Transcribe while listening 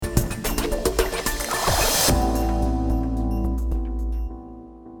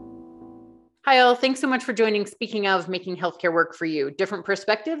Hi, all. Thanks so much for joining Speaking of Making Healthcare Work for You, Different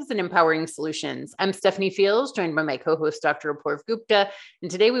Perspectives and Empowering Solutions. I'm Stephanie Fields, joined by my co-host, Dr. Apoorv Gupta. And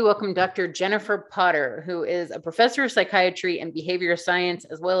today we welcome Dr. Jennifer Potter, who is a professor of psychiatry and behavioral science,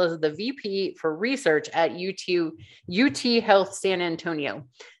 as well as the VP for research at UT Health San Antonio.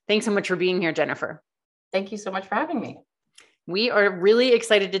 Thanks so much for being here, Jennifer. Thank you so much for having me. We are really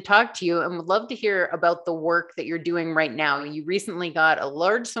excited to talk to you and would love to hear about the work that you're doing right now. You recently got a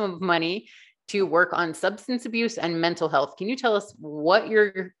large sum of money to work on substance abuse and mental health. Can you tell us what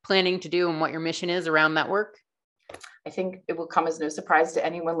you're planning to do and what your mission is around that work? I think it will come as no surprise to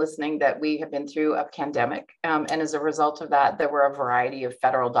anyone listening that we have been through a pandemic. And as a result of that, there were a variety of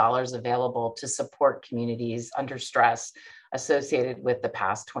federal dollars available to support communities under stress associated with the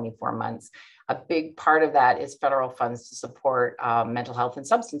past 24 months. A big part of that is federal funds to support mental health and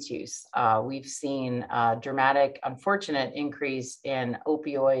substance use. We've seen a dramatic, unfortunate increase in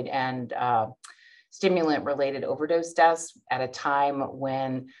opioid and stimulant-related overdose deaths at a time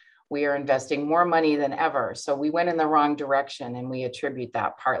when we are investing more money than ever. So we went in the wrong direction, and we attribute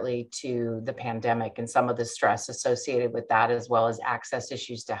that partly to the pandemic and some of the stress associated with that, as well as access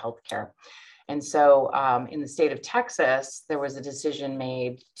issues to healthcare. And so in the state of Texas, there was a decision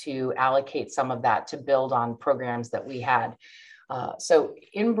made to allocate some of that to build on programs that we had. So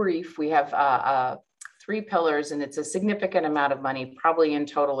in brief, we have 3 pillars, and it's a significant amount of money, probably in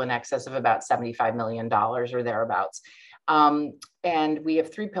total in excess of about $75 million or thereabouts. And we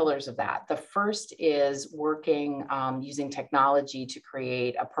have 3 pillars of that. The first is working using technology to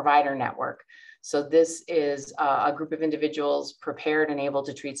create a provider network. So this is a group of individuals prepared and able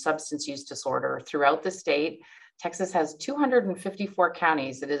to treat substance use disorder throughout the state. Texas has 254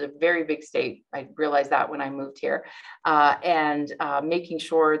 counties. It is a very big state. I realized that when I moved here. And making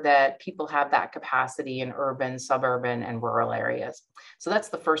sure that people have that capacity in urban, suburban, and rural areas. So that's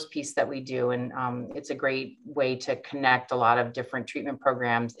the first piece that we do. And it's a great way to connect a lot of different treatment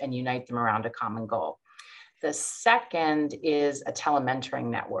programs and unite them around a common goal. The second is a telementoring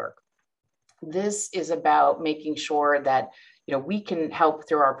network. This is about making sure that we can help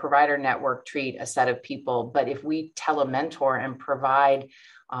through our provider network treat a set of people, but if we telementor and provide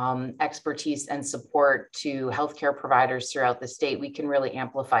expertise and support to healthcare providers throughout the state, we can really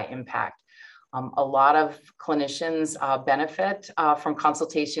amplify impact. A lot of clinicians benefit from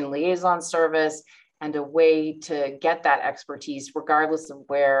consultation liaison service and a way to get that expertise regardless of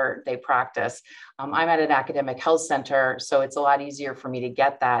where they practice. I'm at an academic health center, so it's a lot easier for me to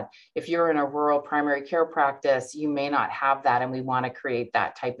get that. If you're in a rural primary care practice, you may not have that, and we want to create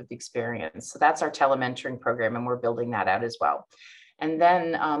that type of experience. So that's our telementoring program, and we're building that out as well. And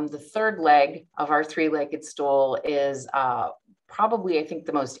then the third leg of our 3-legged stool is probably, I think,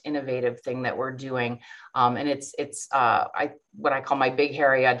 the most innovative thing that we're doing. And it's what I call my big,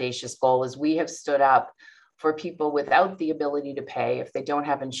 hairy, audacious goal is we have stood up for people without the ability to pay, if they don't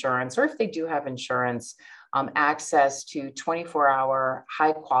have insurance, or if they do have insurance, access to 24-hour,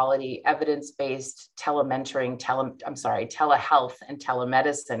 high-quality, evidence-based telementoring, telehealth and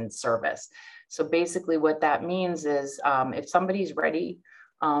telemedicine service. So basically what that means is if somebody's ready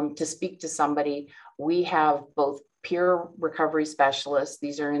to speak to somebody, we have both peer recovery specialists.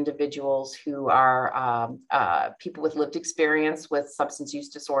 These are individuals who are people with lived experience with substance use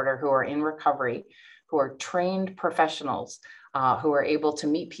disorder who are in recovery, who are trained professionals who are able to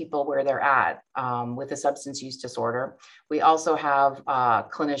meet people where they're at with a substance use disorder. We also have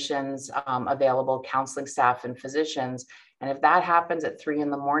clinicians available, counseling staff and physicians. And if that happens at 3 in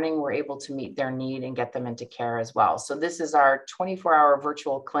the morning, we're able to meet their need and get them into care as well. So this is our 24-hour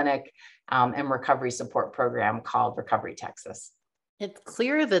virtual clinic and recovery support program called Recovery Texas. It's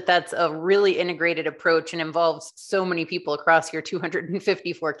clear that that's a really integrated approach and involves so many people across your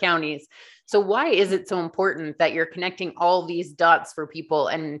 254 counties. So why is it so important that you're connecting all these dots for people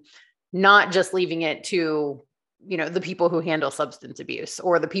and not just leaving it to, the people who handle substance abuse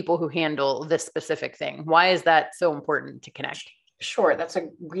or the people who handle this specific thing? Why is that so important to connect? Sure, that's a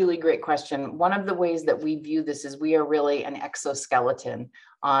really great question. One of the ways that we view this is we are really an exoskeleton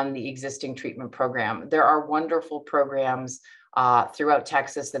on the existing treatment program. There are wonderful programs throughout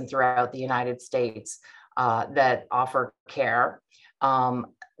Texas and throughout the United States that offer care.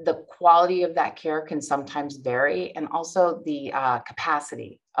 The quality of that care can sometimes vary, and also the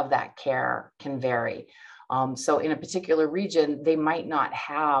capacity of that care can vary. So in a particular region, they might not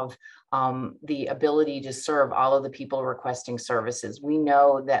have the ability to serve all of the people requesting services. We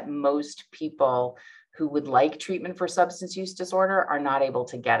know that most people who would like treatment for substance use disorder are not able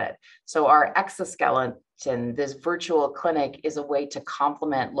to get it. So our exoskeleton, this virtual clinic, is a way to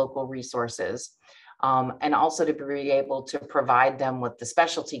complement local resources. and also to be able to provide them with the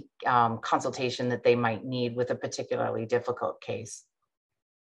specialty consultation that they might need with a particularly difficult case.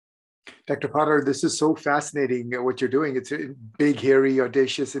 Dr. Potter, this is so fascinating what you're doing. It's big, hairy,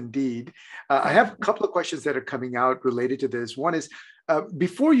 audacious indeed. I have a couple of questions that are coming out related to this. One is,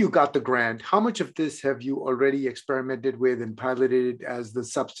 before you got the grant, how much of this have you already experimented with and piloted as the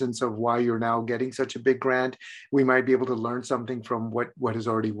substance of why you're now getting such a big grant? We might be able to learn something from what has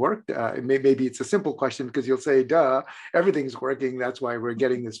already worked. Maybe it's a simple question because you'll say, duh, everything's working. That's why we're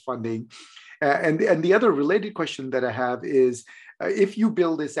getting this funding. And the other related question that I have is, if you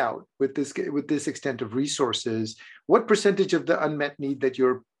build this out with this extent of resources, what percentage of the unmet need that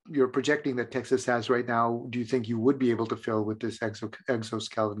you're projecting that Texas has right now do you think you would be able to fill with this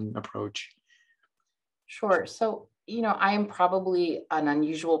exoskeleton approach? Sure. So, I am probably an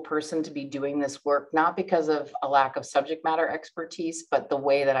unusual person to be doing this work, not because of a lack of subject matter expertise, but the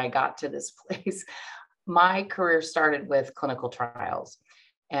way that I got to this place. My career started with clinical trials,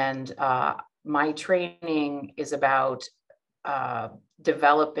 and my training is about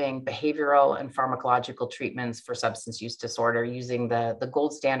developing behavioral and pharmacological treatments for substance use disorder using the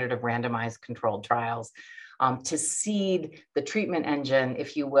gold standard of randomized controlled trials to seed the treatment engine,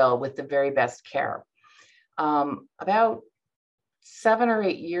 if you will, with the very best care. About 7 or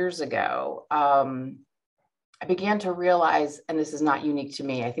 8 years ago, I began to realize, and this is not unique to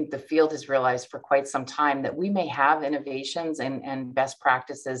me, I think the field has realized for quite some time that we may have innovations and best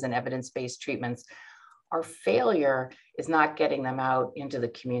practices and evidence-based treatments. Our failure is not getting them out into the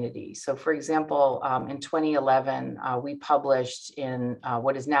community. So for example, in 2011, we published in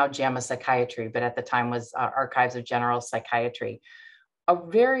what is now JAMA Psychiatry, but at the time was Archives of General Psychiatry, a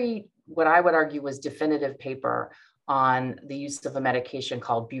very, what I would argue was definitive paper on the use of a medication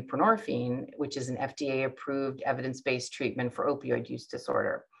called buprenorphine, which is an FDA-approved evidence-based treatment for opioid use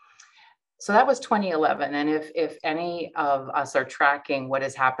disorder. So that was 2011. And if any of us are tracking what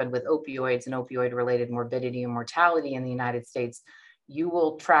has happened with opioids and opioid-related morbidity and mortality in the United States, you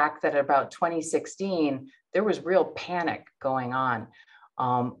will track that about 2016, there was real panic going on.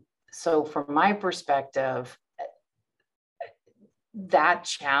 So from my perspective, that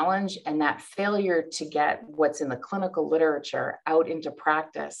challenge and that failure to get what's in the clinical literature out into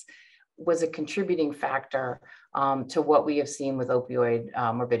practice was a contributing factor to what we have seen with opioid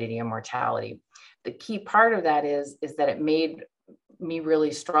morbidity and mortality. The key part of that is that it made me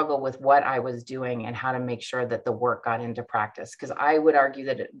really struggle with what I was doing and how to make sure that the work got into practice. Because I would argue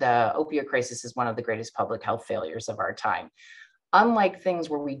that the opioid crisis is one of the greatest public health failures of our time. Unlike things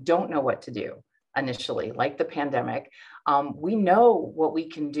where we don't know what to do initially, like the pandemic, we know what we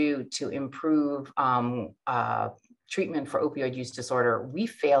can do to improve treatment for opioid use disorder. We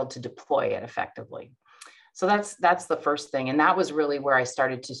failed to deploy it effectively. So that's the first thing. And that was really where I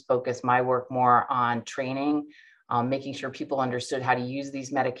started to focus my work more on training, making sure people understood how to use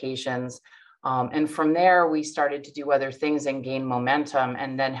these medications. And from there, we started to do other things and gain momentum,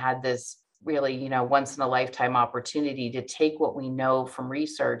 and then had this really, once in a lifetime opportunity to take what we know from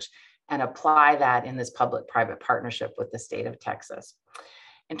research and apply that in this public-private partnership with the state of Texas.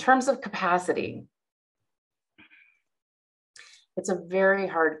 In terms of capacity, it's a very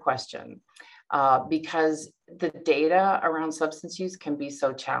hard question because the data around substance use can be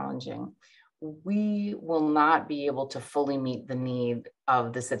so challenging. We will not be able to fully meet the need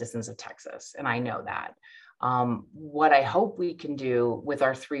of the citizens of Texas, and I know that. What I hope we can do with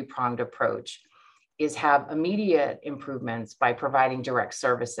our three-pronged approach is have immediate improvements by providing direct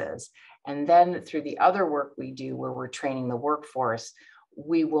services. And then through the other work we do where we're training the workforce,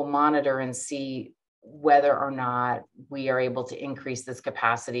 we will monitor and see whether or not we are able to increase this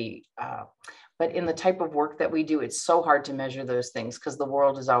capacity. But in the type of work that we do, it's so hard to measure those things because the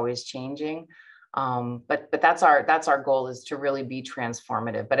world is always changing. But that's our goal, is to really be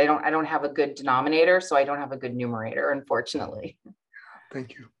transformative. But I don't have a good denominator, so I don't have a good numerator, unfortunately.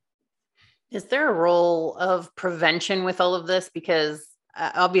 Thank you. Is there a role of prevention with all of this? Because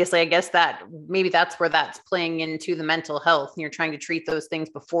obviously, I guess that maybe that's where that's playing into the mental health, and you're trying to treat those things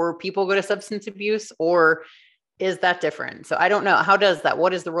before people go to substance abuse, or is that different? So I don't know. How does that?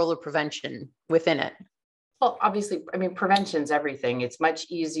 What is the role of prevention within it? Well, obviously, prevention's everything. It's much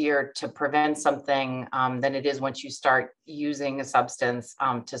easier to prevent something than it is once you start using a substance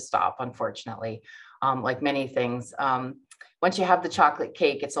to stop, unfortunately, like many things. Once you have the chocolate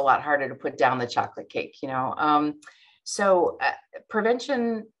cake, it's a lot harder to put down the chocolate cake, So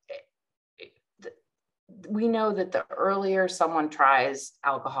prevention, we know that the earlier someone tries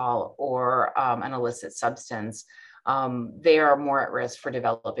alcohol or an illicit substance, they are more at risk for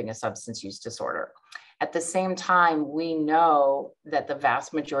developing a substance use disorder. At the same time, we know that the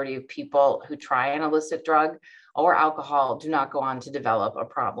vast majority of people who try an illicit drug or alcohol do not go on to develop a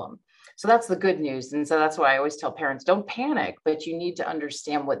problem. So that's the good news. And so that's why I always tell parents, don't panic, but you need to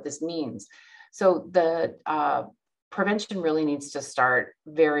understand what this means. So the prevention really needs to start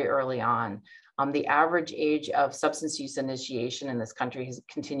very early on. The average age of substance use initiation in this country has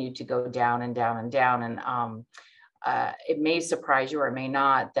continued to go down and down and down. And it may surprise you or it may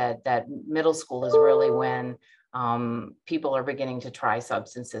not that middle school is really when people are beginning to try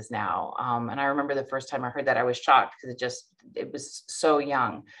substances now. And I remember the first time I heard that, I was shocked because it was so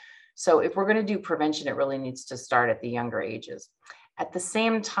young. So if we're going to do prevention, it really needs to start at the younger ages. At the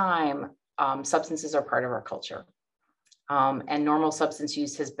same time, substances are part of our culture. And normal substance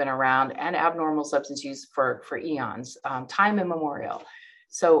use has been around, and abnormal substance use for eons, time immemorial.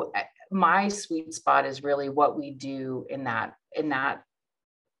 So my sweet spot is really what we do in that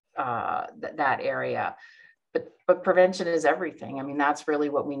area. But prevention is everything. I mean, that's really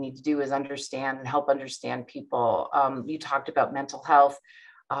what we need to do, is understand and help understand people. You talked about mental health,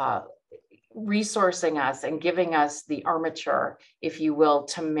 resourcing us and giving us the armature, if you will,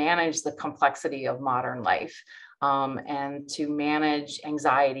 to manage the complexity of modern life. And to manage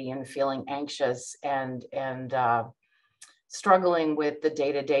anxiety and feeling anxious and struggling with the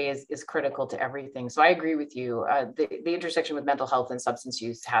day-to-day is critical to everything. So I agree with you. The intersection with mental health and substance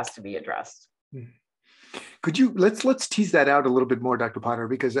use has to be addressed. Could you let's tease that out a little bit more, Dr. Potter,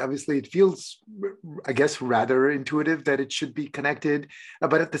 because obviously it feels, I guess, rather intuitive that it should be connected.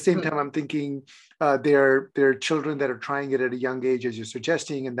 But at the same time, I'm thinking there are children that are trying it at a young age, as you're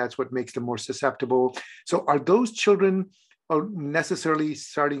suggesting, and that's what makes them more susceptible. So are those children necessarily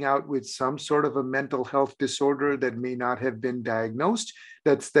starting out with some sort of a mental health disorder that may not have been diagnosed,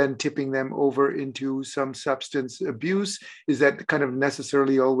 that's then tipping them over into some substance abuse? Is that kind of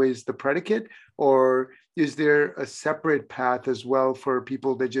necessarily always the predicate? Or is there a separate path as well for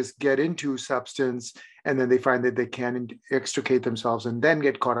people that just get into substance and then they find that they can extricate themselves and then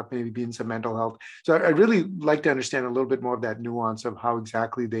get caught up maybe in some mental health? So I'd really like to understand a little bit more of that nuance of how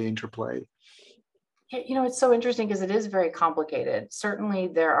exactly they interplay. You know, it's so interesting because it is very complicated.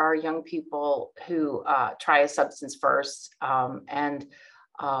 Certainly, there are young people who try a substance first, and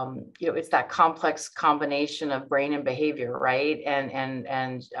it's that complex combination of brain and behavior, right?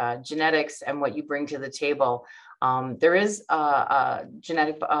 And genetics and what you bring to the table. There is a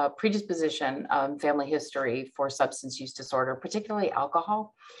genetic predisposition, family history for substance use disorder, particularly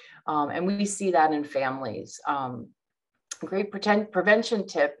alcohol, and we see that in families. Great prevention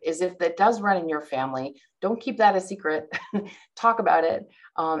tip is, if that does run in your family, don't keep that a secret. Talk about it,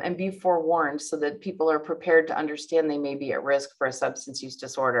 and be forewarned so that people are prepared to understand they may be at risk for a substance use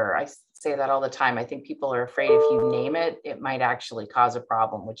disorder. I say that all the time. I think people are afraid if you name it, it might actually cause a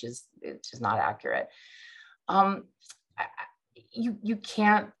problem, which is not accurate. You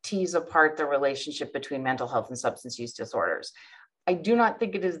can't tease apart the relationship between mental health and substance use disorders. I do not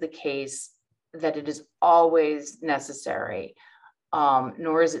think it is the case that it is always necessary,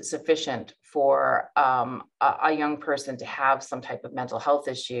 nor is it sufficient for a young person to have some type of mental health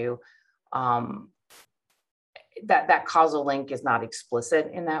issue. That causal link is not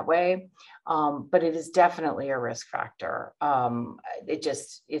explicit in that way, but it is definitely a risk factor.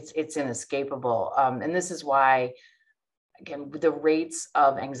 It's inescapable, and this is why, again, the rates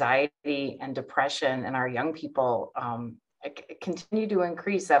of anxiety and depression in our young people continue to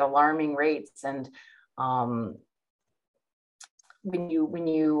increase at alarming rates. And when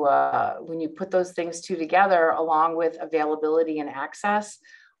you put those things two together, along with availability and access,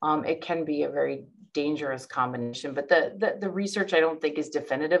 it can be a very dangerous combination. But the research, I don't think, is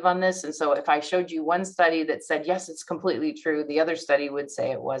definitive on this. And so if I showed you one study that said, yes, it's completely true, the other study would say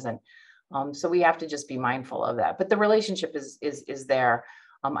it wasn't. So we have to just be mindful of that. But the relationship is there.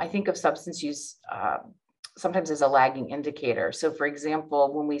 I think of substance use sometimes as a lagging indicator. So for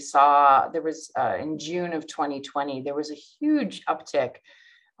example, when we saw, there was in June of 2020, there was a huge uptick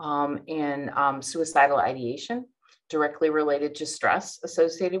in suicidal ideation directly related to stress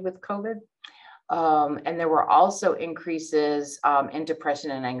associated with COVID. And there were also increases in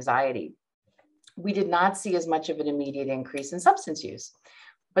depression and anxiety. We did not see as much of an immediate increase in substance use.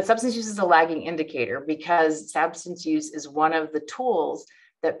 But substance use is a lagging indicator, because substance use is one of the tools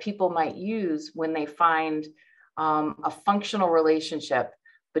that people might use when they find a functional relationship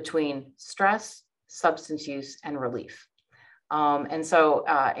between stress, substance use, and relief. And so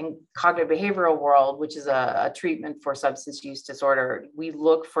in cognitive behavioral world, which is a treatment for substance use disorder, we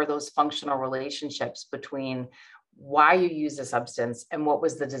look for those functional relationships between why you use a substance and what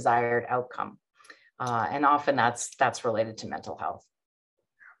was the desired outcome. And often that's related to mental health.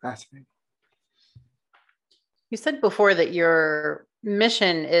 Fascinating. You said before that your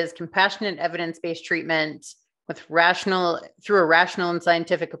mission is compassionate evidence-based treatment through a rational and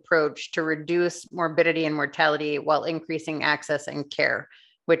scientific approach to reduce morbidity and mortality while increasing access and care,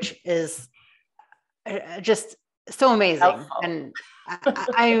 which is just so amazing. Helpful. And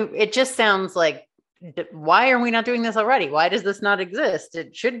it just sounds like, why are we not doing this already? Why does this not exist?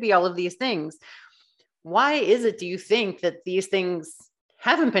 It should be all of these things. Why is it, do you think, that these things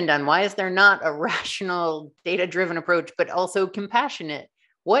haven't been done? Why is there not a rational, data-driven approach, but also compassionate?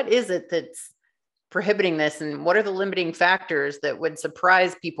 What is it that's prohibiting this, and what are the limiting factors that would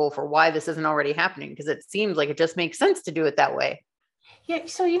surprise people for why this isn't already happening? Because it seems like it just makes sense to do it that way. Yeah,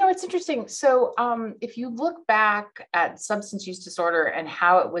 so it's interesting. So if you look back at substance use disorder and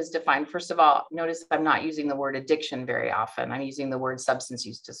how it was defined, first of all, notice I'm not using the word addiction very often. I'm using the word substance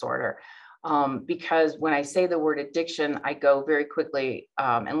use disorder. Because when I say the word addiction, I go very quickly,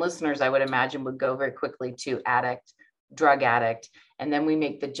 and listeners, I would imagine, would go very quickly to addict, drug addict, and then we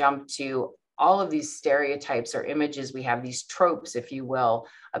make the jump to all of these stereotypes or images. We have these tropes, if you will,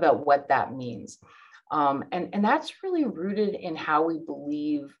 about what that means. And that's really rooted in how we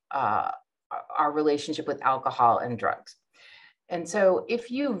believe our relationship with alcohol and drugs. And so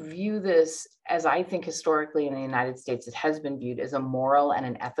if you view this, as I think historically in the United States, it has been viewed as a moral and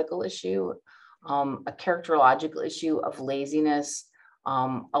an ethical issue, a characterological issue of laziness,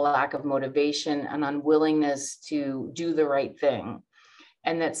 a lack of motivation, an unwillingness to do the right thing.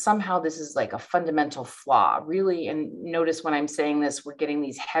 And that somehow this is like a fundamental flaw, really. And notice when I'm saying this, we're getting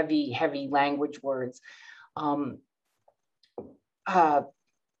these heavy, heavy language words.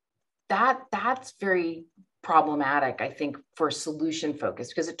 That's very problematic, I think, for solution focus,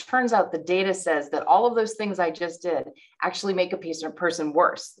 because it turns out the data says that all of those things I just did actually make a person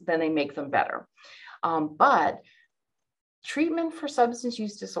worse than they make them better. But treatment for substance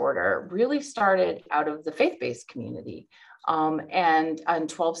use disorder really started out of the faith-based community. And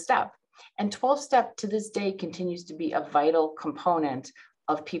 12-step. And 12-step to this day continues to be a vital component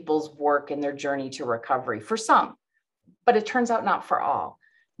of people's work and their journey to recovery for some, but it turns out not for all,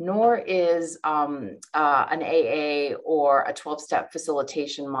 nor is an AA or a 12-step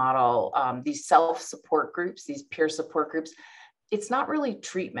facilitation model, these self-support groups, these peer support groups, it's not really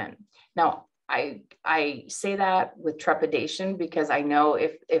treatment. Now, I say that with trepidation because I know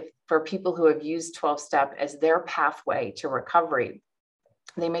if for people who have used 12-step as their pathway to recovery,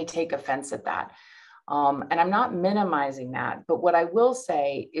 they may take offense at that. And I'm not minimizing that, but what I will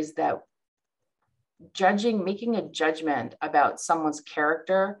say is that making a judgment about someone's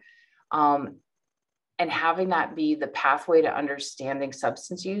character and having that be the pathway to understanding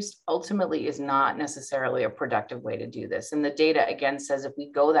substance use ultimately is not necessarily a productive way to do this. And the data again says if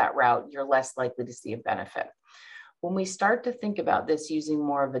we go that route, you're less likely to see a benefit. When we start to think about this using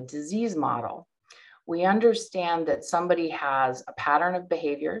more of a disease model, we understand that somebody has a pattern of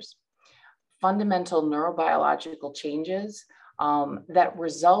behaviors, fundamental neurobiological changes that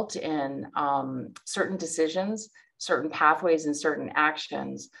result in certain decisions, certain pathways, and certain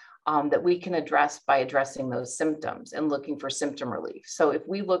actions that we can address by addressing those symptoms and looking for symptom relief. So if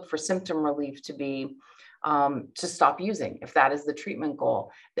we look for symptom relief to be to stop using, if that is the treatment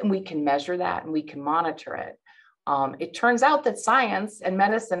goal, then we can measure that and we can monitor it. It turns out that science and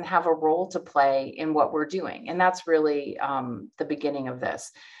medicine have a role to play in what we're doing. And that's really the beginning of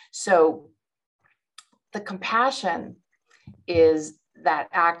this. So the compassion is that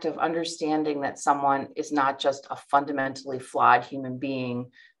act of understanding that someone is not just a fundamentally flawed human being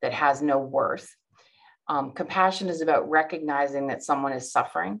that has no worth. Compassion is about recognizing that someone is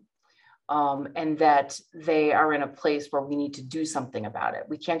suffering and that they are in a place where we need to do something about it.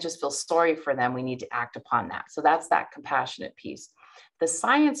 We can't just feel sorry for them. We need to act upon that. So that's that compassionate piece. The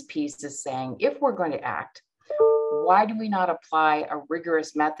science piece is saying, if we're going to act, why do we not apply a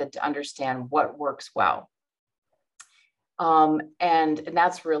rigorous method to understand what works well? And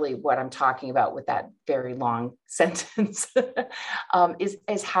that's really what I'm talking about with that very long sentence,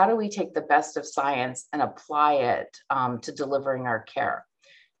 is how do we take the best of science and apply it to delivering our care?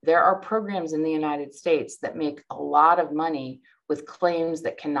 There are programs in the United States that make a lot of money with claims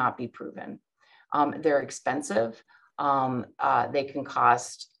that cannot be proven. They're expensive. They can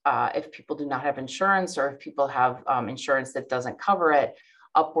cost, if people do not have insurance or if people have insurance that doesn't cover it,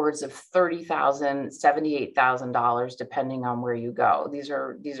 upwards of $30,000, $78,000, depending on where you go. These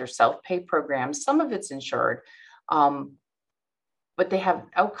are self-pay programs. Some of it's insured, but they have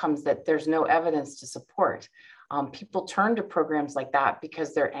outcomes that there's no evidence to support. People turn to programs like that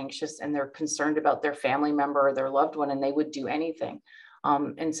because they're anxious and they're concerned about their family member or their loved one, and they would do anything.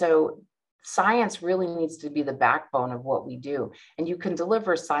 And so science really needs to be the backbone of what we do. And you can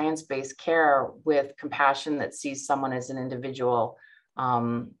deliver science-based care with compassion that sees someone as an individual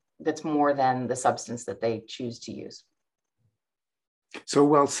that's more than the substance that they choose to use. So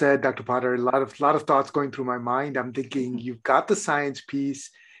well said, Dr. Potter. A lot of thoughts going through my mind. I'm thinking you've got the science piece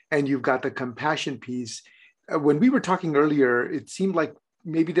and you've got the compassion piece. When we were talking earlier, it seemed like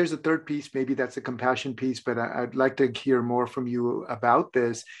maybe there's a third piece, maybe that's a compassion piece, but I'd like to hear more from you about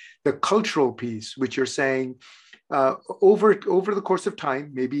this. The cultural piece, which you're saying over the course of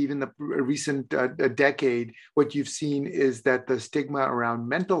time, maybe even the recent decade, what you've seen is that the stigma around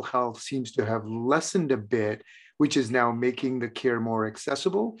mental health seems to have lessened a bit, which is now making the care more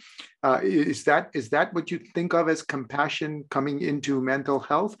accessible. Is that what you think of as compassion coming into mental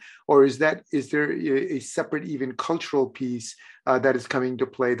health, or is there a separate, even cultural piece that is coming to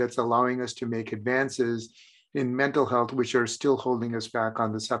play that's allowing us to make advances in mental health, which are still holding us back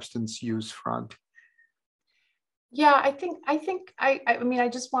on the substance use front? Yeah, I mean, I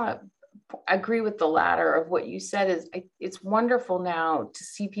just want to agree with the latter of what you said. It's wonderful now to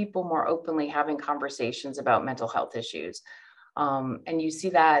see people more openly having conversations about mental health issues. And you see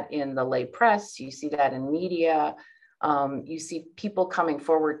that in the lay press, you see that in media, you see people coming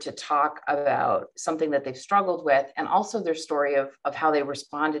forward to talk about something that they've struggled with, and also their story of how they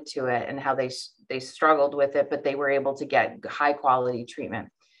responded to it and how they struggled with it, but they were able to get high quality treatment.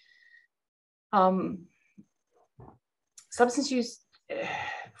 Substance use,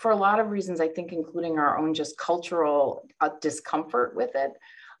 for a lot of reasons, I think, including our own just cultural discomfort with it,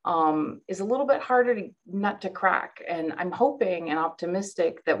 is a little bit harder nut to crack. And I'm hoping and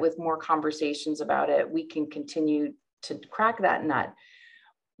optimistic that with more conversations about it, we can continue to crack that nut.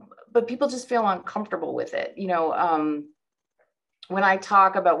 But people just feel uncomfortable with it. You know, when I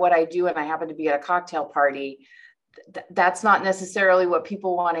talk about what I do and I happen to be at a cocktail party, that's not necessarily what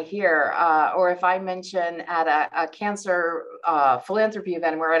people want to hear. Or if I mention at a cancer philanthropy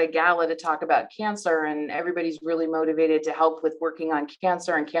event, we're at a gala to talk about cancer and everybody's really motivated to help with working on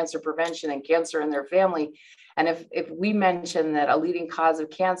cancer and cancer prevention and cancer in their family. And if we mention that a leading cause of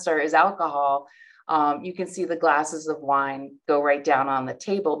cancer is alcohol, you can see the glasses of wine go right down on the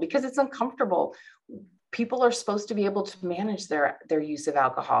table because it's uncomfortable. People are supposed to be able to manage their use of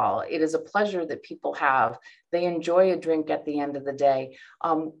alcohol. It is a pleasure that people have. They enjoy a drink at the end of the day.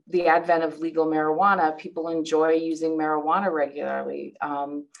 The advent of legal marijuana, people enjoy using marijuana regularly.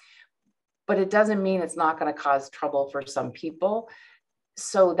 But it doesn't mean it's not going to cause trouble for some people.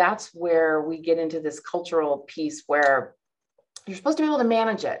 So that's where we get into this cultural piece where you're supposed to be able to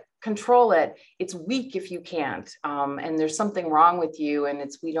manage it, control it. It's weak if you can't, and there's something wrong with you, and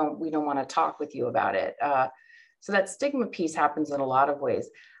we don't want to talk with you about it. So that stigma piece happens in a lot of ways.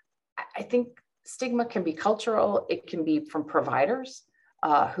 I think stigma can be cultural. It can be from providers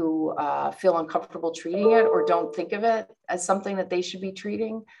who feel uncomfortable treating it or don't think of it as something that they should be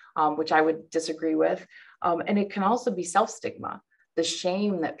treating, which I would disagree with. And it can also be self-stigma, the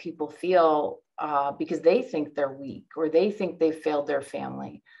shame that people feel because they think they're weak or they think they've failed their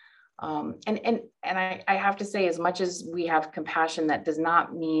family. And I have to say, as much as we have compassion, that does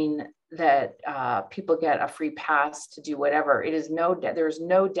not mean that people get a free pass to do whatever. There is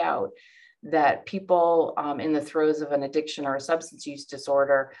no doubt that people in the throes of an addiction or a substance use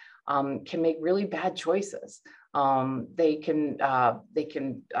disorder can make really bad choices. They can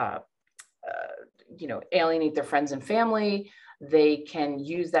alienate their friends and family. They can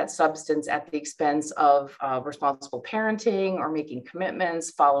use that substance at the expense of responsible parenting or making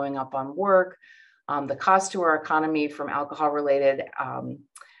commitments, following up on work. The cost to our economy from alcohol-related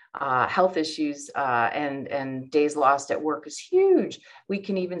health issues and days lost at work is huge. We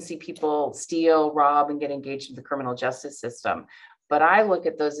can even see people steal, rob, and get engaged in the criminal justice system. But I look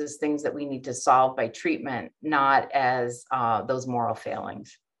at those as things that we need to solve by treatment, not as those moral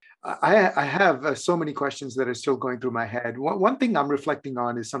failings. I have so many questions that are still going through my head. One thing I'm reflecting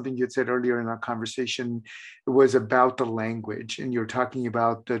on is something you had said earlier in our conversation. It was about the language, and you're talking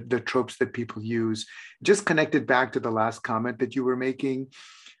about the tropes that people use. Just connected back to the last comment that you were making.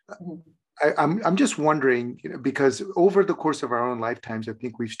 I'm just wondering, because over the course of our own lifetimes, I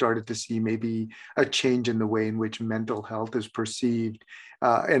think we've started to see maybe a change in the way in which mental health is perceived,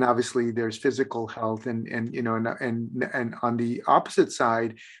 and obviously there's physical health, and on the opposite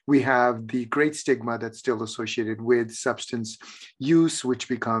side, we have the great stigma that's still associated with substance use, which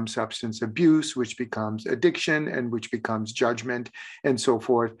becomes substance abuse, which becomes addiction, and which becomes judgment, and so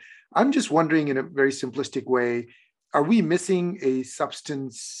forth. I'm just wondering, in a very simplistic way, are we missing a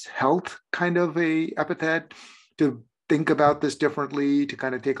substance health kind of a epithet to think about this differently, to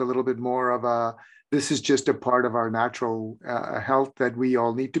kind of take a little bit more of a, this is just a part of our natural health that we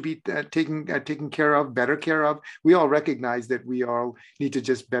all need to be taking care of, better care of. We all recognize that we all need to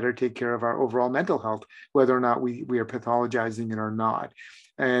just better take care of our overall mental health, whether or not we are pathologizing it or not.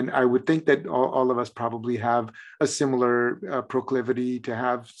 And I would think that all of us probably have a similar proclivity to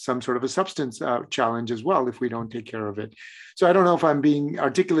have some sort of a substance challenge as well if we don't take care of it. So I don't know if I'm being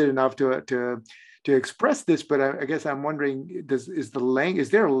articulate enough to express this, but I guess I'm wondering, is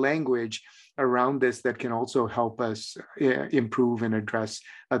there a language around this that can also help us improve and address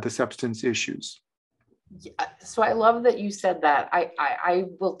the substance issues? Yeah, so I love that you said that. I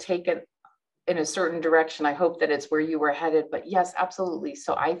will take it in a certain direction. I hope that it's where you were headed, but yes, absolutely.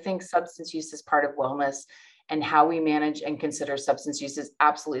 So I think substance use is part of wellness, and how we manage and consider substance use is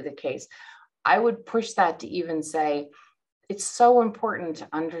absolutely the case. I would push that to even say, it's so important to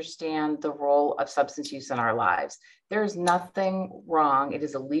understand the role of substance use in our lives. There's nothing wrong. It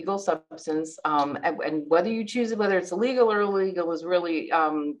is a legal substance. And whether you choose it, whether it's illegal or illegal, is really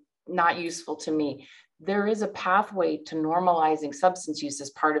not useful to me. There is a pathway to normalizing substance use as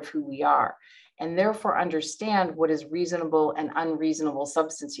part of who we are, and therefore understand what is reasonable and unreasonable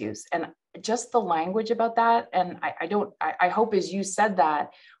substance use. And just the language about that, and I hope as you said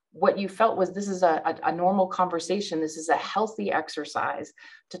that, what you felt was this is a normal conversation. This is a healthy exercise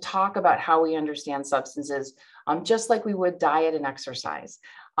to talk about how we understand substances, just like we would diet and exercise.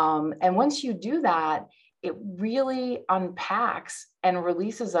 And once you do that, it really unpacks and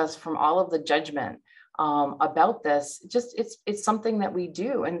releases us from all of the judgment about this. Just it's something that we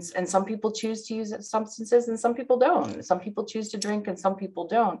do, and some people choose to use substances and some people don't. Some people choose to drink and some people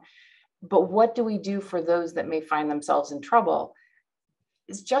don't. But what do we do for those that may find themselves in trouble?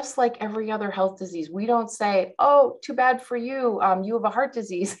 It's just like every other health disease. We don't say, oh, too bad for you. You have a heart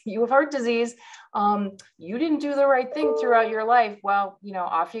disease. You have heart disease. You didn't do the right thing throughout your life. Well,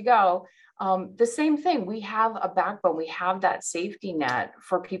 off you go. The same thing. We have a backbone. We have that safety net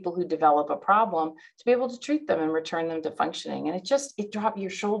for people who develop a problem to be able to treat them and return them to functioning. And your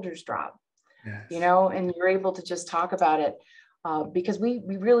shoulders drop, Yes. and you're able to just talk about it because we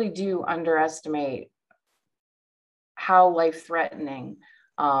really do underestimate how life-threatening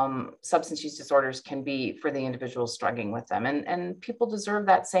substance use disorders can be for the individuals struggling with them. And people deserve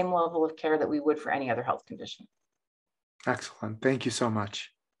that same level of care that we would for any other health condition. Excellent. Thank you so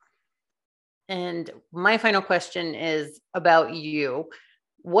much. And my final question is about you.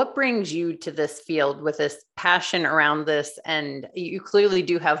 What brings you to this field with this passion around this? And you clearly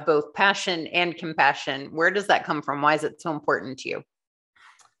do have both passion and compassion. Where does that come from? Why is it so important to you?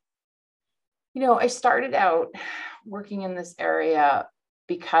 I started out working in this area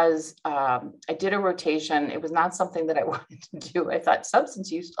because I did a rotation. It was not something that I wanted to do. I thought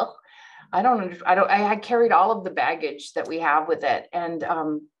substance use, I carried all of the baggage that we have with it. And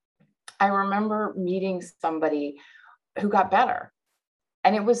I remember meeting somebody who got better.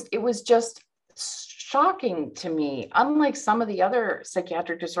 And it was just shocking to me. Unlike some of the other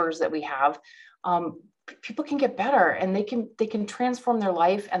psychiatric disorders that we have, people can get better, and they can transform their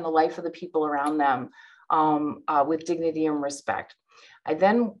life and the life of the people around them with dignity and respect. I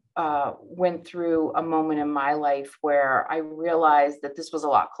then went through a moment in my life where I realized that this was a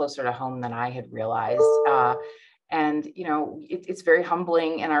lot closer to home than I had realized. And it's very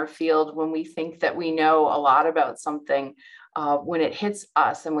humbling in our field when we think that we know a lot about something, when it hits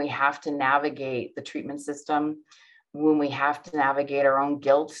us and we have to navigate the treatment system, when we have to navigate our own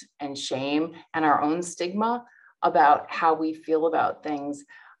guilt and shame and our own stigma about how we feel about things.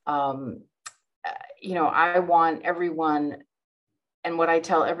 I want everyone, and what I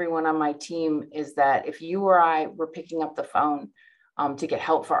tell everyone on my team is that if you or I were picking up the phone to get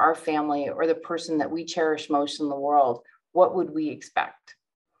help for our family or the person that we cherish most in the world, what would we expect?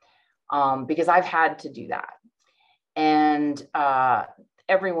 Because I've had to do that. And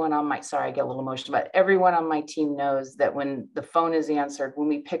everyone on my, sorry, I get a little emotional, but everyone on my team knows that when the phone is answered, when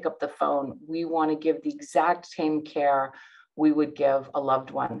we pick up the phone, we want to give the exact same care we would give a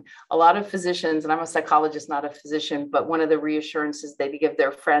loved one. A lot of physicians, and I'm a psychologist, not a physician, but one of the reassurances they give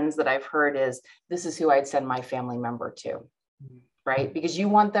their friends that I've heard is, this is who I'd send my family member to, right? Because you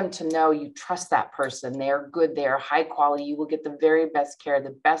want them to know you trust that person. They are good, they are high quality, you will get the very best care,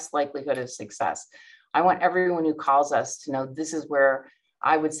 the best likelihood of success. I want everyone who calls us to know this is where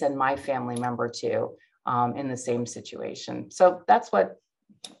I would send my family member to in the same situation. So that's what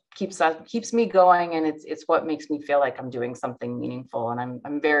keeps me going, and it's what makes me feel like I'm doing something meaningful. And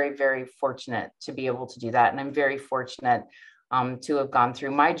I'm very, very fortunate to be able to do that. And I'm very fortunate to have gone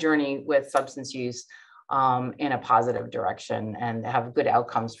through my journey with substance use in a positive direction and have good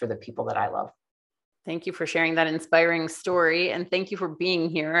outcomes for the people that I love. Thank you for sharing that inspiring story. And thank you for being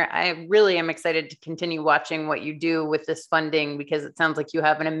here. I really am excited to continue watching what you do with this funding because it sounds like you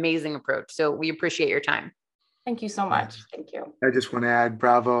have an amazing approach. So we appreciate your time. Thank you so much. Thank you. I just want to add,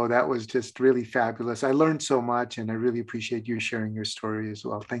 bravo. That was just really fabulous. I learned so much, and I really appreciate you sharing your story as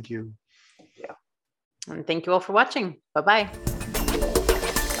well. Thank you. Thank you. And thank you all for watching. Bye-bye.